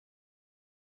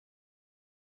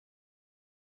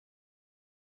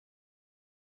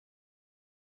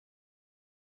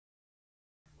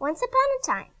Once upon a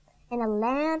time, in a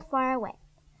land far away,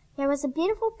 there was a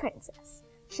beautiful princess.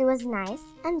 She was nice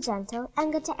and gentle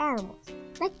and good to animals,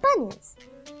 like bunnies.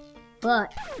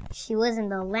 But she was in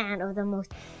the land of the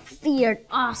most feared,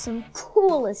 awesome,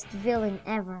 coolest villain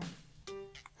ever.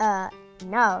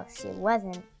 No, she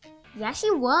wasn't. Yeah,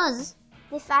 she was.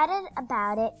 They fought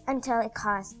about it until it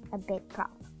caused a big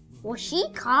problem. Well, she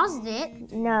caused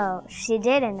it. No, she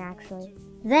didn't actually.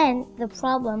 Then the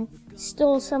problem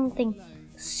stole something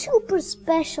super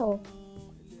special.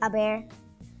 A bear.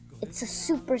 It's a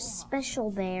super special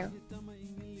bear.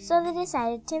 So they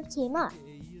decided to team up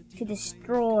to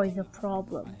destroy the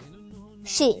problem.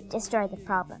 She destroyed the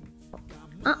problem.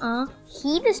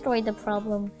 He destroyed the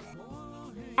problem.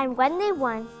 And when they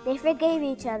won, they forgave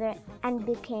each other and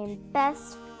became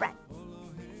best friends.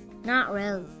 Not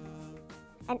really.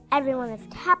 And everyone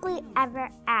lived happily ever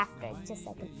after, just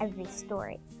like in every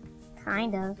story.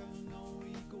 Kind of.